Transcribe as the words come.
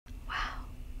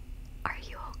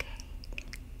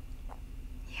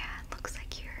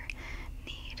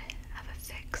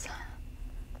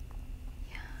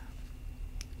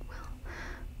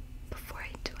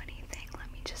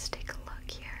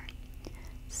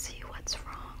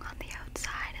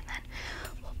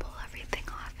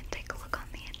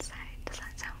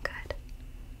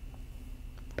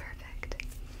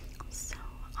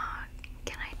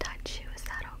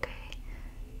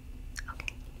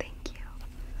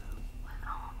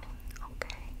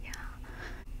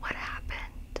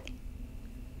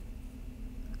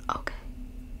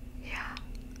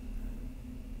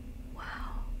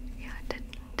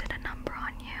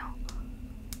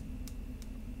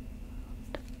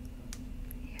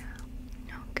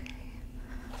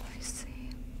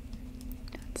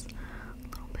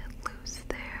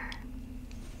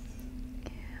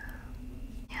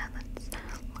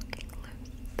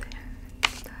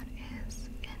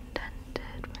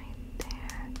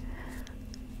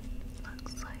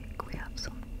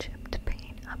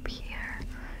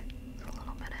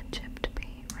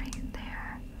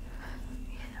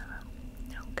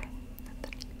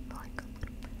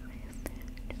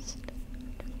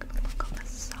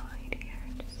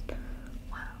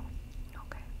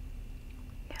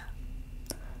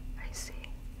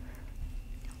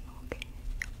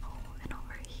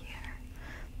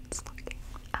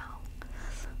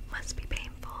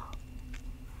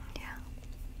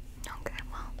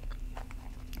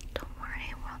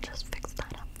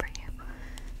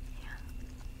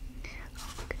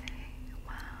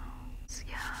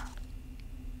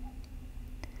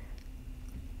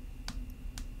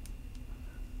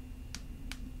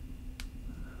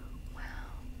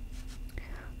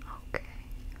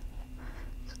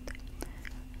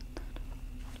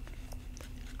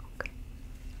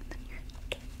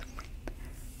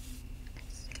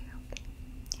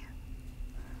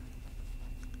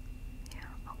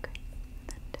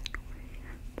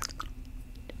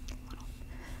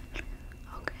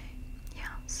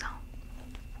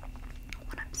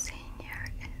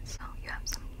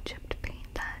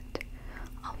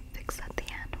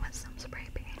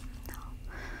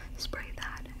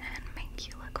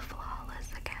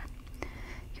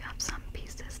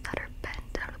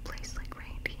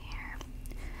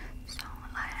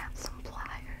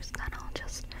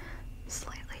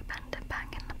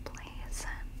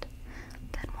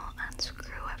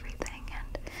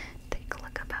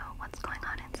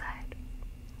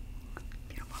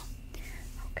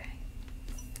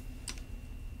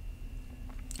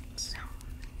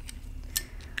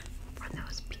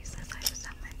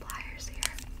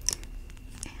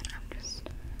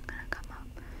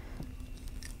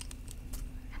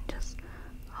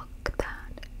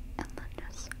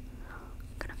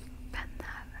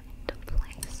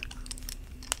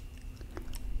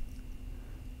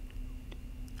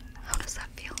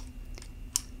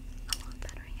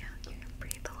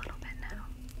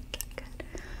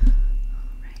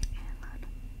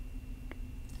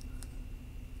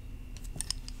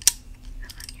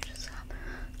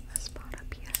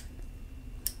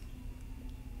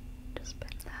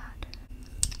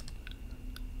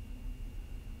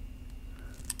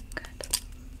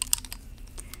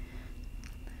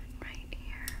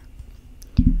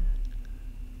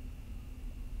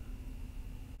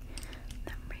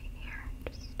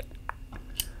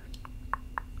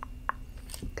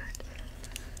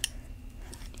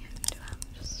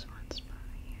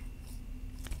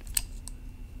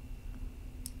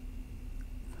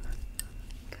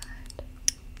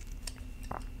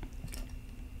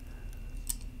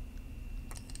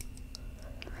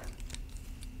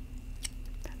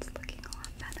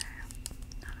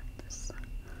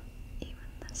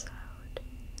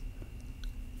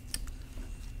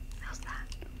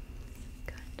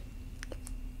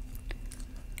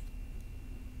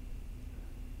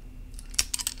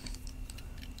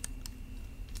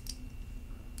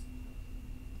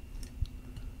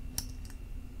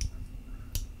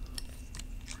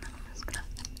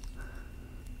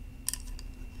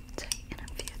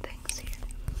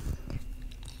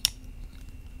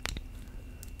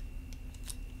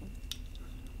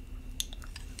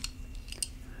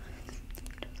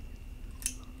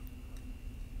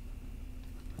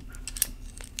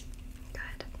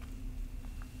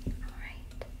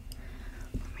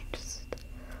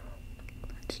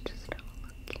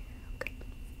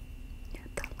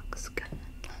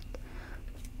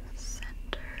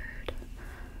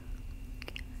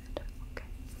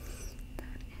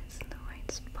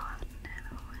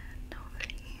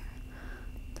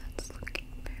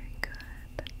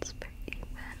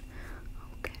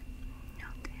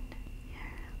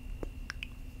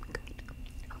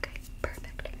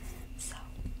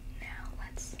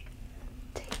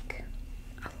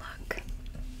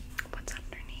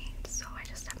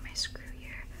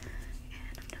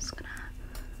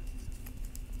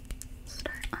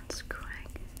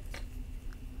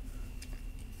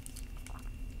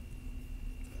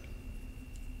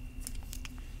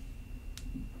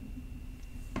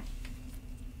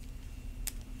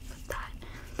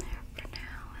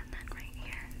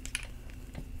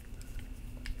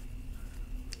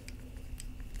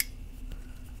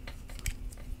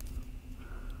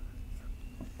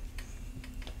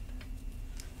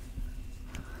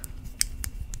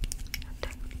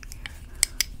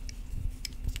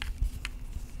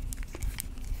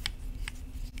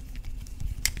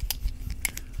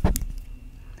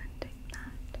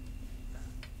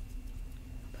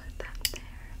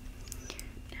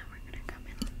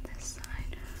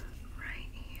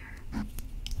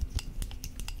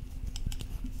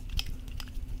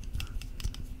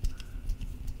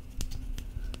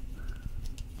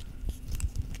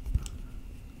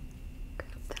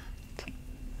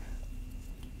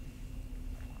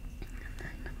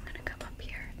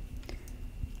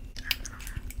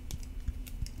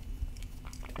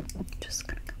just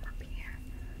gonna come up here.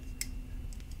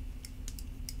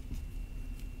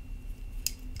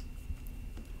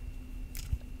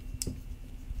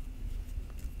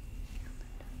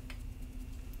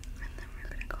 And then we're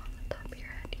gonna go on the top of your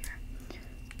head here.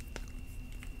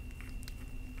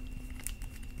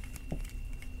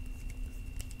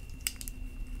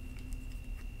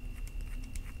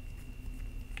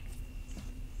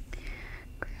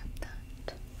 Grab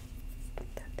that.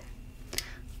 Put that there.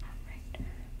 Alright,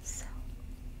 so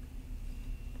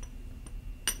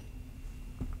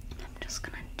I'm just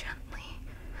gonna gently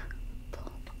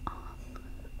pull off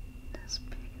this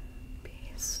big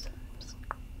piece.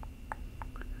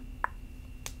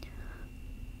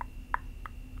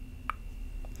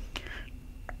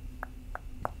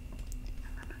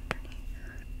 And then underneath.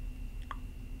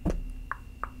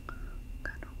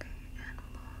 Good, okay, and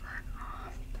pull that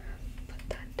off. Put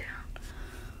that down.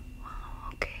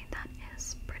 Wow, okay, that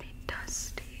is pretty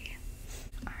dusty.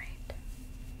 Alright.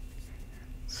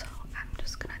 So I'm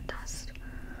just gonna dust.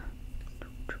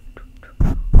 I'm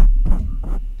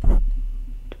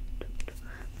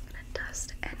gonna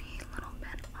dust any little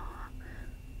bit off.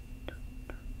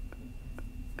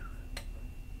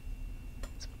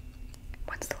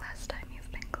 When's the last time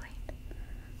you've been cleaned?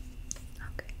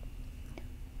 Okay.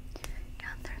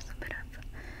 Yeah, there's a bit of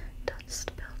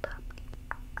dust built up.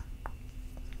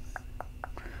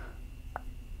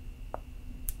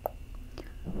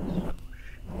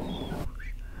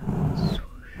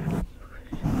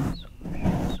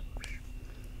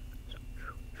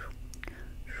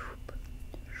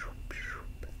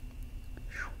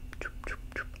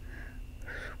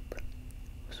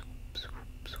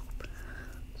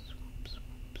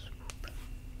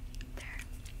 There.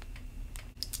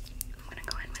 I'm gonna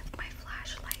go in with my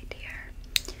flashlight here,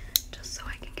 just so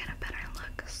I can get a better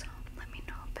look. So let me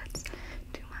know if it's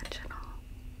too much at all.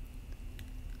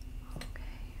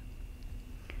 Okay.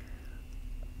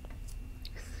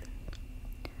 See.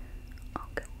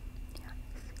 Okay. Yeah,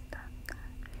 I see that.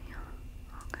 Yeah.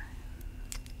 Okay.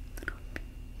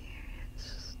 Here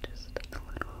it's just a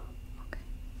little. Okay.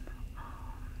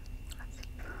 Let's see.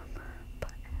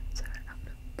 Buttons are up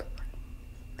to place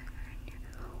there, and your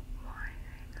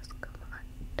wiring has come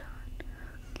undone.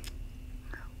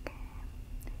 Okay.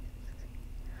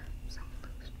 Some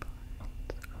loose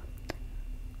parts.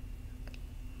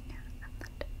 Yeah, and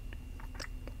then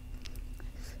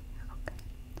I see. Okay.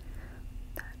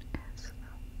 That is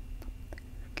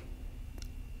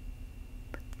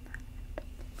put that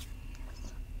into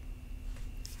place.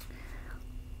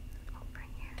 Over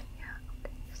here, yeah,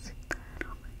 okay, see that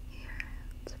over here,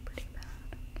 it's pretty bad,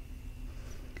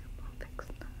 okay, we'll fix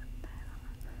that there,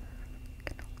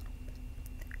 get a little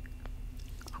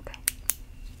bit, okay,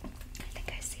 I think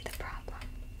I see the problem.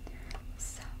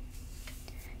 So,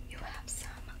 you have some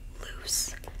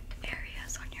loose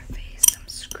areas on your face, some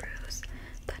screws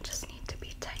that just need to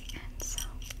be tightened, so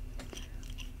I'm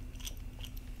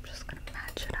just gonna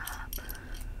match it up.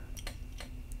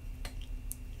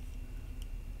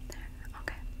 There,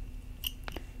 okay.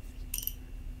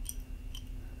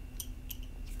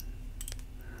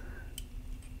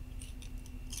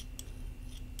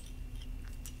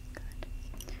 Good.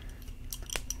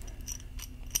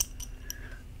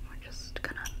 We're just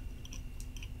gonna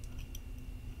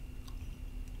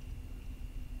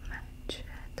match it.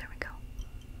 There we go.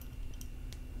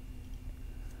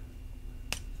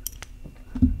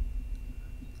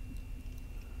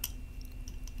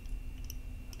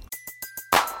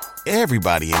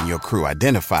 Everybody in your crew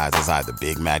identifies as either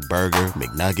Big Mac Burger,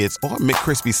 McNuggets, or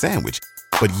McCrispy Sandwich.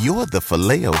 But you're the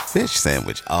Filet-O-Fish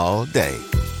Sandwich all day.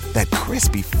 That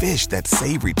crispy fish, that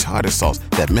savory tartar sauce,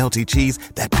 that melty cheese,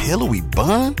 that pillowy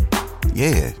bun.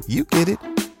 Yeah, you get it.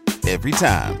 Every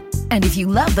time. And if you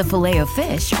love the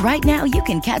Filet-O-Fish, right now you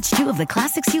can catch two of the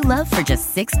classics you love for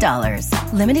just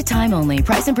 $6. Limited time only.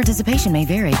 Price and participation may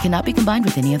vary. Cannot be combined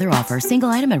with any other offer. Single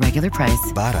item at regular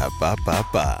price.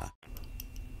 Ba-da-ba-ba-ba.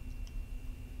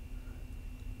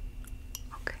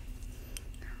 Okay.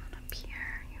 And up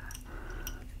here, you have,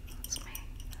 let's make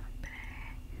a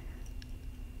bag.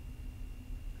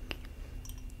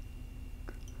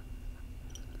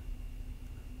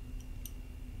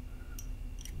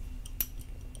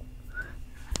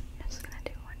 I'm just gonna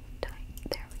do one tight.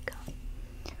 There we go.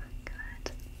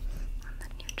 Good. And then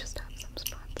you just have some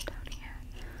spots down here.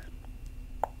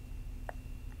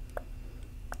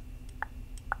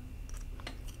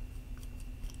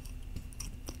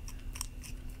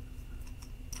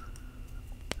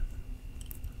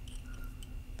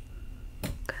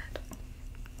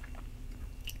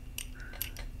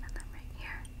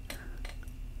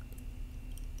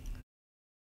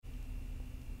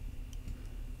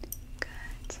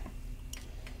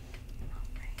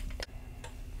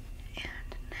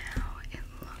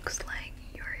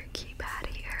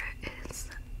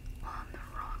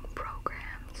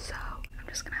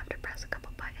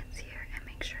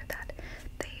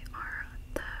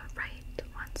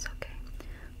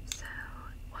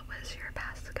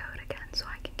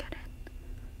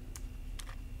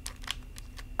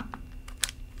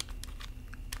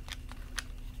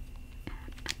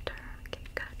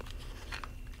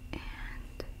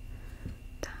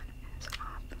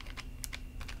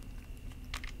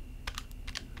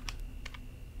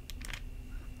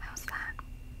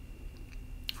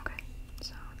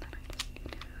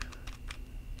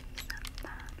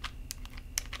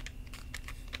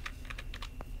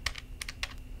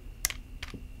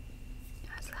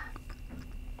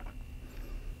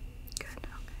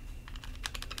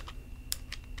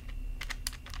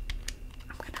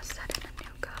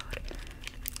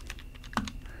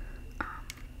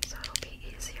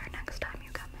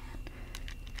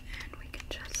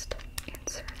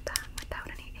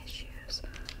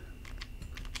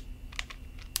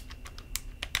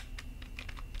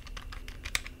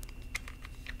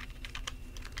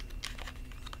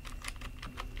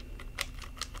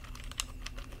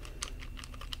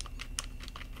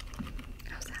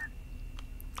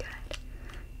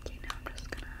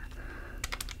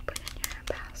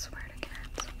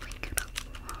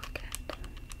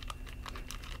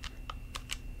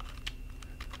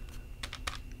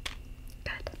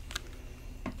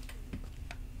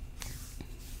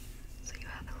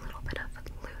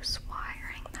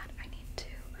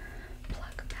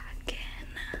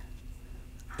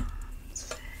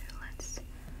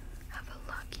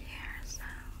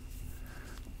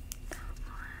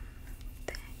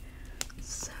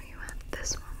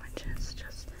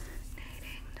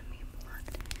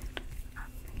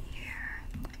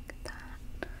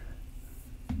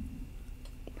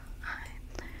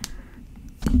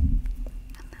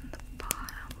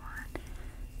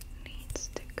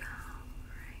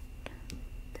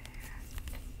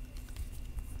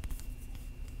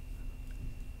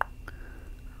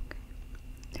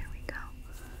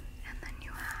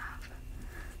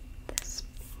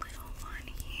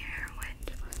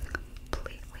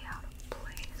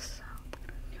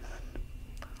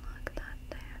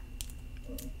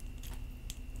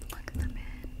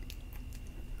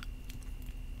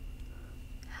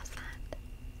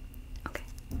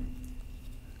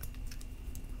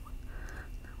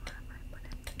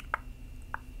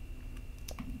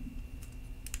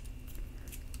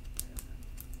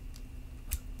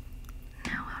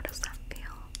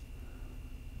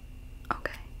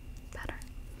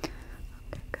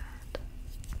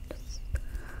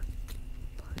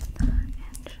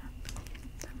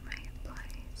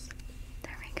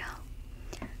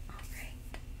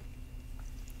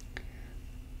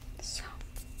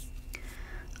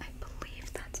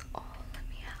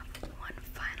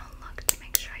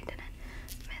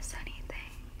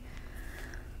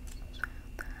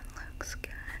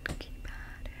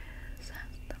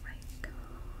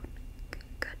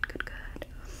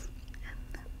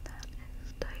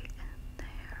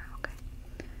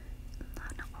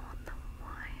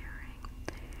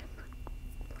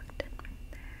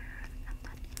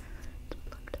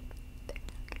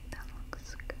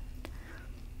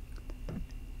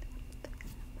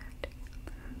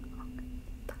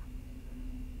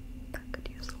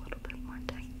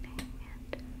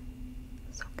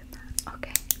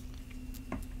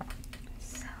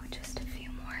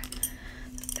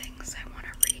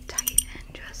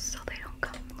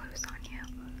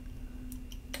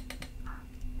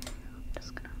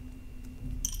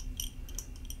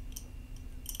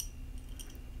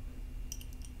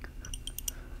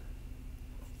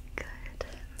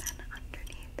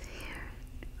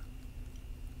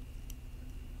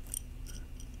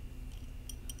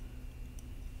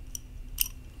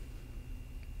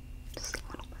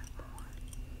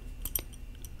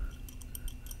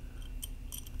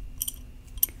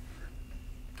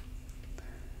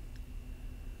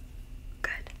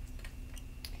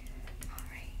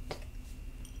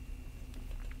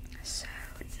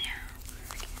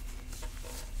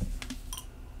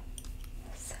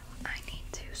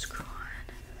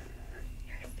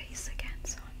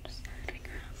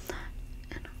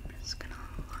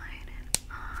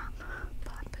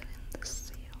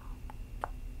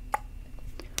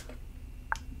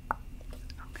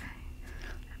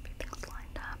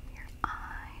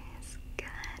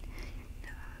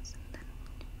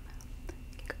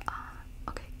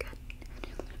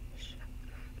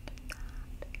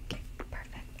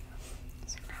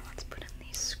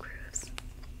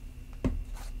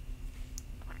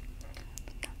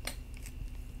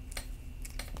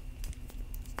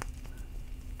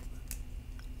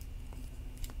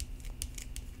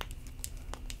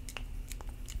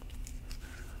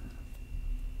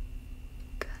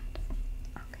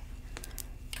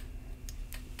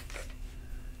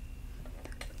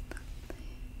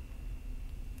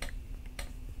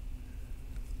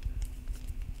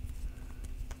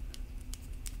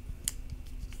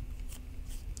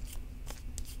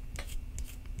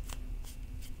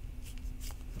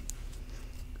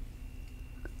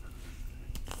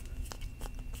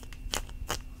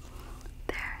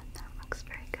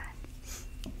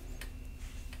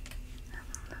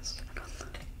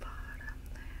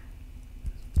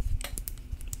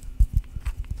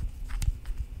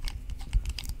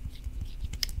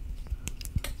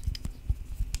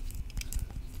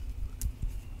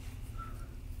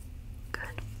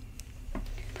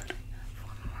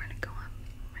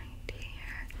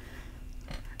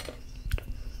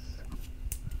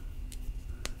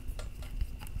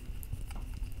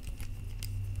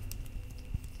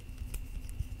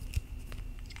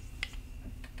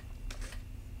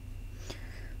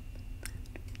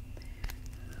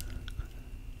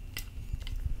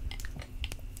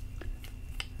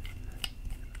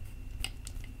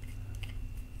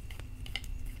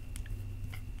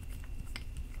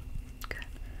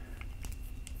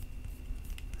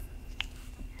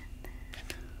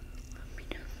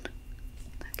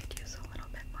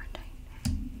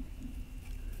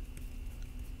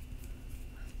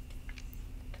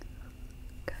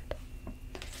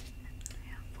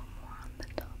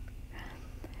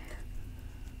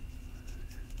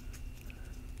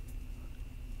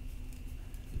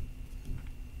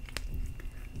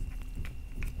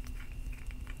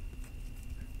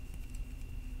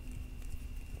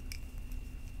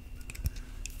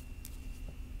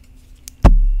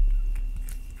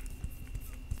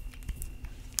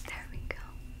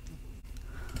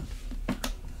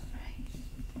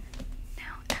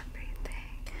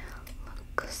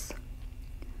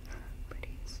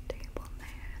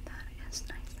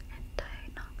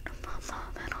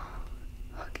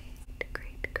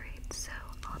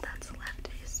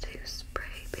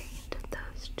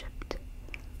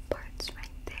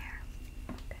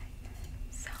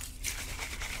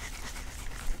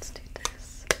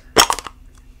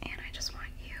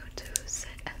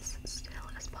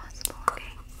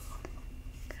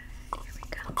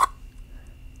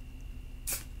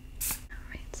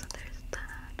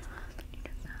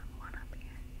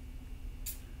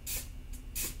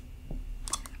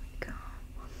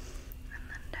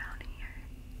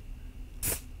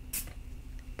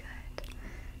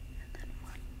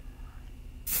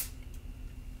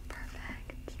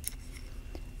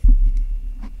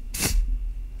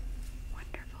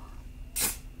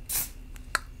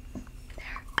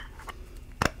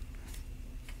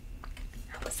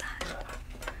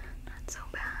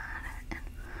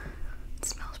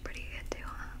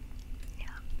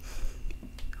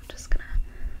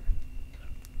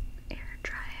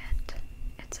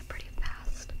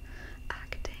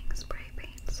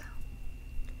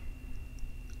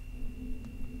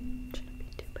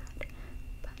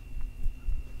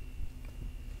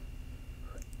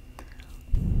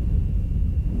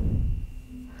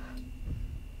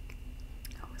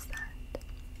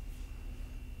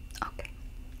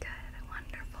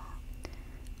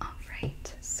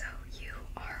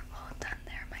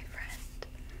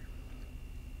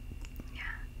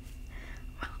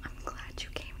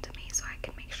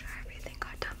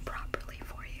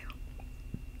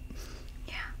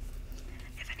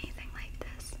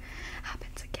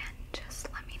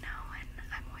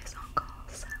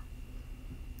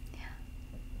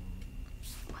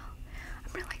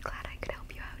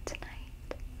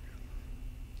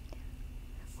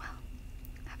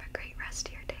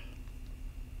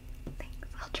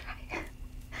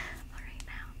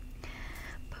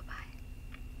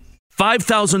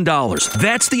 $5,000.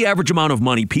 That's the average amount of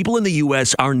money people in the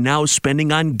U.S. are now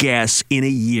spending on gas in a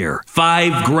year.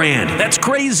 $5,000. That's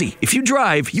crazy. If you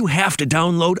drive, you have to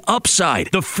download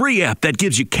Upside, the free app that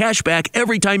gives you cash back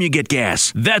every time you get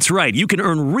gas. That's right. You can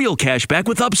earn real cash back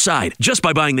with Upside just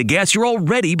by buying the gas you're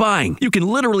already buying. You can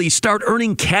literally start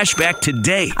earning cash back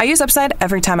today. I use Upside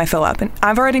every time I fill up, and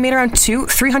I've already made around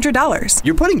 $200-$300.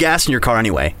 You're putting gas in your car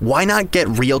anyway. Why not get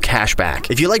real cash back?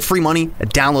 If you like free money,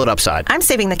 download Upside. I'm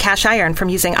saving the cash I earn from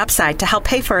using Upside to help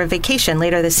pay for a vacation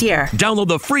later this year. Download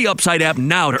the free Upside app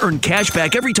now to earn cash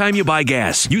back every time you buy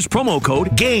gas. Use promo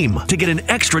code GAME to get an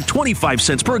extra 25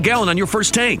 cents per gallon on your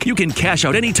first tank. You can cash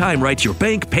out anytime right to your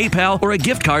bank, PayPal, or a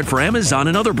gift card for Amazon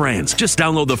and other brands. Just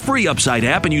download the free Upside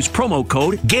app and use promo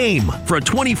code GAME for a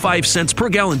 25 cents per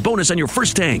gallon bonus on your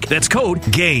first tank. That's code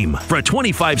GAME for a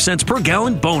 25 cents per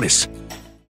gallon bonus.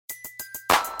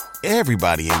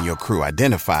 Everybody in your crew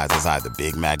identifies as either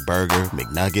Big Mac Burger,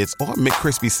 McNuggets, or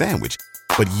McCrispy Sandwich.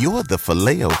 But you're the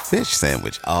Filet-O-Fish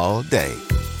Sandwich all day.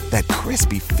 That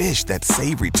crispy fish, that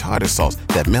savory tartar sauce,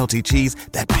 that melty cheese,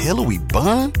 that pillowy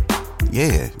bun.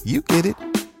 Yeah, you get it.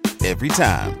 Every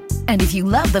time. And if you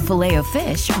love the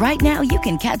Filet-O-Fish, right now you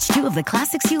can catch two of the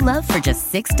classics you love for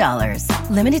just $6.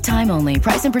 Limited time only.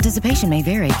 Price and participation may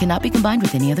vary. Cannot be combined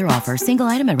with any other offer. Single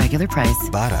item at regular price.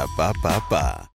 Ba-da-ba-ba-ba.